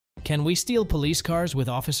Can we steal police cars with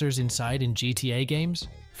officers inside in GTA games?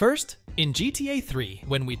 First, in GTA 3,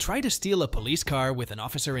 when we try to steal a police car with an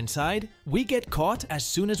officer inside, we get caught as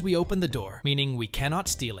soon as we open the door, meaning we cannot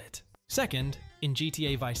steal it. Second, in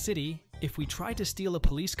GTA Vice City, if we try to steal a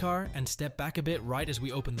police car and step back a bit right as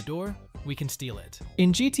we open the door, we can steal it.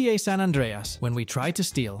 In GTA San Andreas, when we try to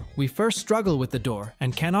steal, we first struggle with the door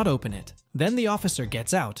and cannot open it. Then the officer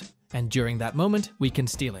gets out, and during that moment, we can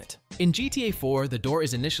steal it. In GTA 4, the door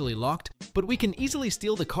is initially locked, but we can easily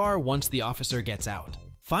steal the car once the officer gets out.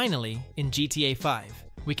 Finally, in GTA 5,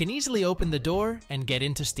 we can easily open the door and get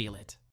in to steal it.